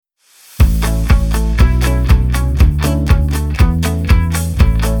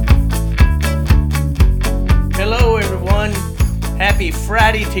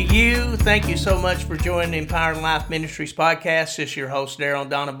Friday to you. Thank you so much for joining the Empowering Life Ministries podcast. This is your host, Daryl and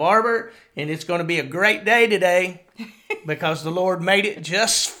Donna Barber, and it's going to be a great day today because the Lord made it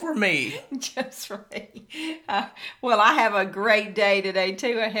just for me. Just for me. Well, I have a great day today,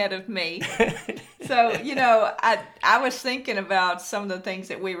 too, ahead of me. So, I was thinking about some of the things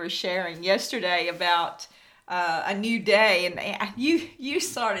that we were sharing yesterday about a new day, and you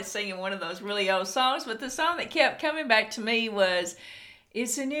started singing one of those really old songs, but the song that kept coming back to me was,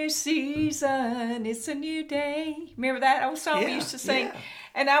 "It's a new season, it's a new day." Remember that old song we used to sing? Yeah.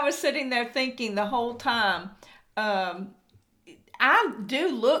 And I was sitting there thinking the whole time, I do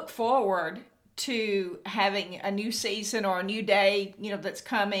look forward to having a new season or a new day, that's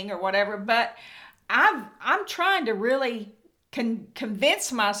coming or whatever, but I'm trying to really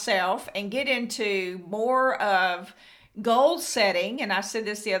convince myself and get into more of goal setting. And I said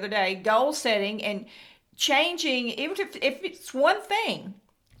this the other day, goal setting and changing, even if it's one thing,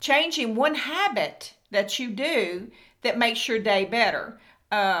 changing one habit that you do that makes your day better.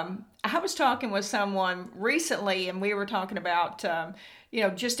 I was talking with someone recently, and we were talking about,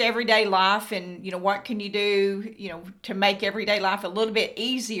 just everyday life and, what can you do, to make everyday life a little bit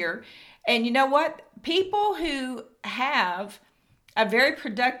easier. And you know what? People who have a very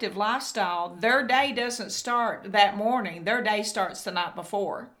productive lifestyle, their day doesn't start that morning. Their day starts the night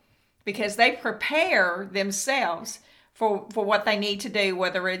before because they prepare themselves for what they need to do,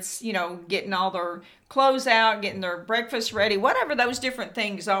 whether it's, getting all their clothes out, getting their breakfast ready, whatever those different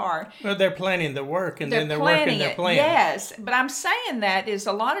things are. Well, they're planning the work and then they're working their plan. Yes, but I'm saying that is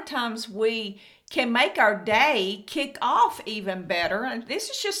a lot of times we can make our day kick off even better. And this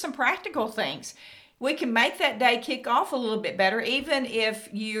is just some practical things. We can make that day kick off a little bit better, even if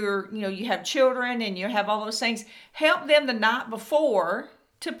you have children and you have all those things. Help them the night before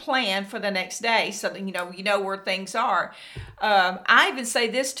to plan for the next day so that you know where things are. I even say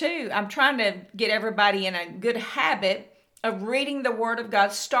this too. I'm trying to get everybody in a good habit of reading the Word of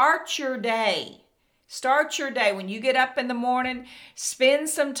God. Start your day. Start your day. When you get up in the morning, spend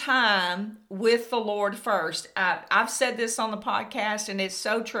some time with the Lord first. I've said this on the podcast, and it's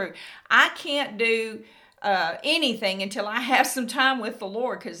so true. I can't do anything until I have some time with the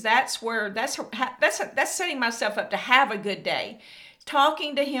Lord, because that's setting myself up to have a good day.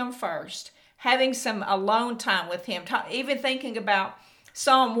 Talking to Him first, having some alone time with Him. Even thinking about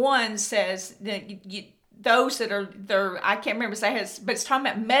Psalm 1 says that those that are there, I can't remember but it's talking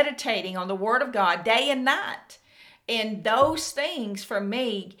about meditating on the Word of God day and night. And those things for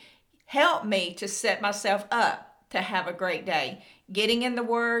me help me to set myself up to have a great day. Getting in the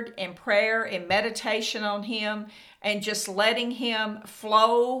Word and prayer and meditation on Him and just letting Him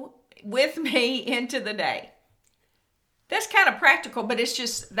flow with me into the day. That's kind of practical, but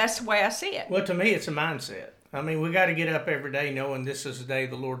that's the way I see it. Well, to me, it's a mindset. I mean, we got to get up every day knowing this is the day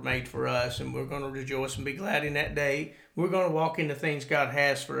the Lord made for us, and we're going to rejoice and be glad in that day. We're going to walk into things God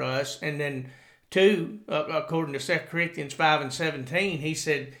has for us. And then, according to 2 Corinthians 5:17, he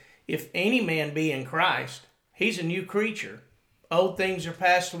said, if any man be in Christ, he's a new creature. Old things are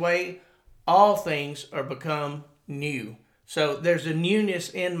passed away. All things are become new. So there's a newness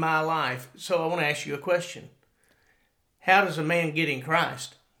in my life. So I want to ask you a question. How does a man get in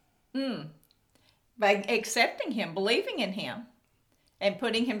Christ? By accepting Him, believing in Him, and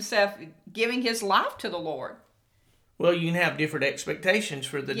giving his life to the Lord. Well, you can have different expectations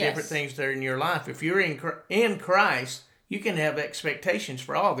for the different things that are in your life. If you're in Christ, you can have expectations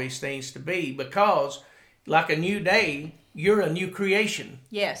for all these things to be, because like a new day, you're a new creation.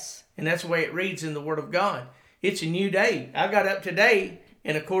 Yes. And that's the way it reads in the Word of God. It's a new day. I got up today,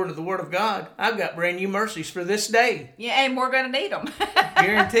 and according to the Word of God, I've got brand new mercies for this day. Yeah, and we're going to need them.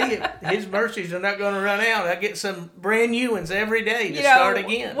 Guarantee it. His mercies are not going to run out. I get some brand new ones every day to start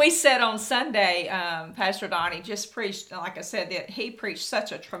again. We said on Sunday, Pastor Donnie just preached, like I said, that he preached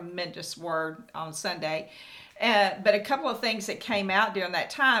such a tremendous word on Sunday. But a couple of things that came out during that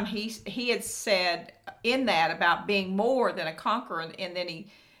time, he had said in that about being more than a conqueror, and then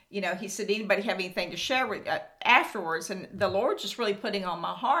he said, anybody have anything to share with afterwards? And the Lord just really putting on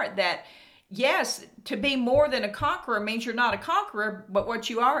my heart that, yes, to be more than a conqueror means you're not a conqueror, but what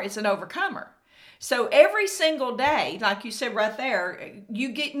you are is an overcomer. So every single day, like you said right there, you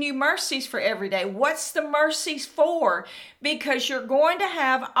get new mercies for every day. What's the mercies for? Because you're going to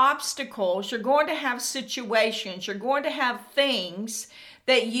have obstacles, you're going to have situations, you're going to have things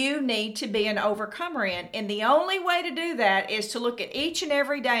that you need to be an overcomer in. And the only way to do that is to look at each and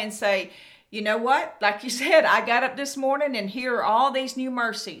every day and say, you know what? Like you said, I got up this morning and here are all these new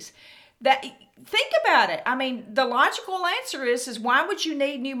mercies. Think about it. I mean, the logical answer is why would you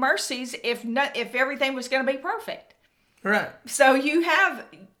need new mercies if everything was going to be perfect? Right. So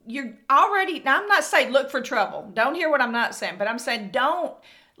you're already, now I'm not saying look for trouble. Don't hear what I'm not saying, but I'm saying don't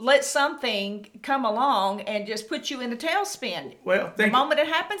let something come along and just put you in a tailspin. Well, the moment it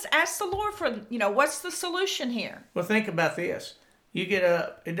happens, ask the Lord for, what's the solution here? Well, think about this. You get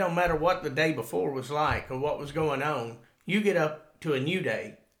up, it don't matter what the day before was like or what was going on. You get up to a new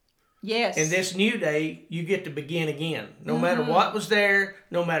day. Yes. And this new day, you get to begin again. No matter what was there,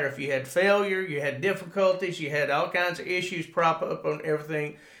 no matter if you had failure, you had difficulties, you had all kinds of issues pop up on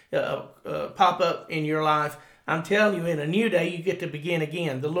everything, pop up in your life. I'm telling you, in a new day, you get to begin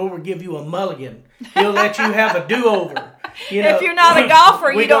again. The Lord will give you a mulligan. He'll let you have a do-over. If you're not a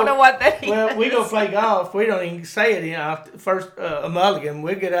golfer, you don't know what that is. Well, we go play golf. We don't even say it. First, a mulligan.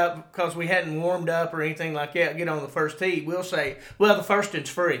 We get up because we hadn't warmed up or anything like that. Get on the first tee. We'll say, well, the first one's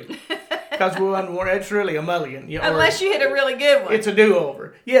free. Because we wasn't warm. It's really a mulligan. Unless you hit a really good one. It's a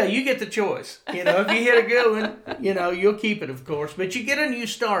do-over. Yeah, you get the choice. If you hit a good one, you'll keep it, of course. But you get a new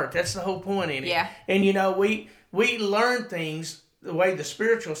start. That's the whole point in it. Yeah. And, we learn things, the way the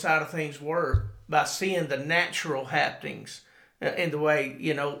spiritual side of things work, by seeing the natural happenings in the way,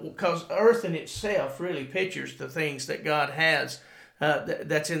 because earth in itself really pictures the things that God has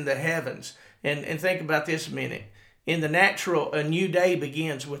that's in the heavens. And think about this a minute. In the natural, a new day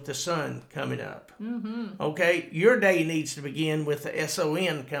begins with the sun coming up. Mm-hmm. Okay? Your day needs to begin with the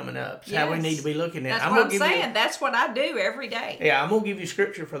SON coming up. That's how we need to be looking at it. That's what I'm saying. That's what I do every day. Yeah, I'm going to give you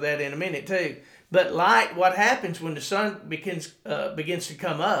scripture for that in a minute too. But light, what happens when the sun begins to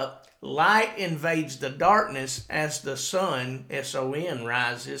come up, light invades the darkness as the sun, SON,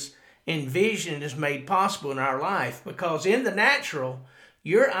 rises, and vision is made possible in our life. Because in the natural,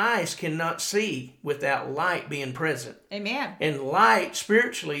 your eyes cannot see without light being present. Amen. And light,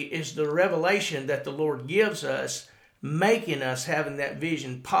 spiritually, is the revelation that the Lord gives us, making us having that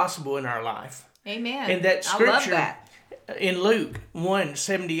vision possible in our life. Amen. And that scripture, I love that. In Luke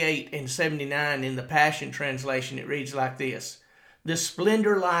 1:78 and 79 in the Passion Translation, it reads like this. The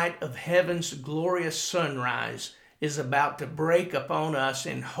splendor light of heaven's glorious sunrise is about to break upon us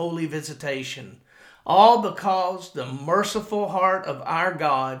in holy visitation. All because the merciful heart of our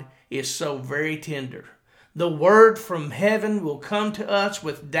God is so very tender. The word from heaven will come to us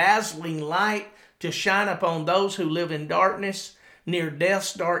with dazzling light to shine upon those who live in darkness, near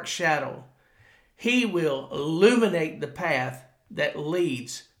death's dark shadow. He will illuminate the path that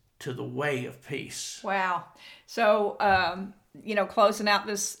leads to the way of peace. Wow. So, closing out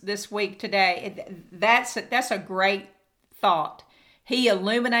this week today, that's a great thought. He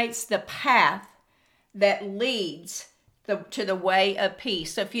illuminates the path that leads to the way of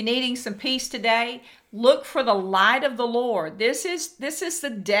peace. So if you're needing some peace today, look for the light of the Lord. This is the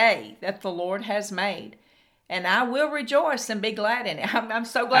day that the Lord has made. And I will rejoice and be glad in it. I'm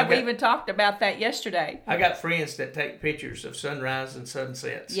so glad we even talked about that yesterday. I got friends that take pictures of sunrise and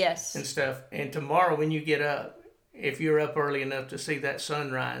sunsets. Yes. And stuff. And tomorrow when you get up, if you're up early enough to see that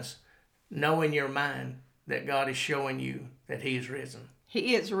sunrise, know in your mind that God is showing you that He is risen.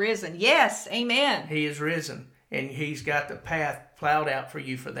 He is risen. Yes. Amen. He is risen. And He's got the path plowed out for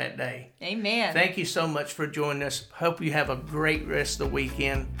you for that day. Amen. Thank you so much for joining us. Hope you have a great rest of the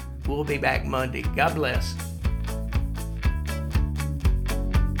weekend. We'll be back Monday. God bless.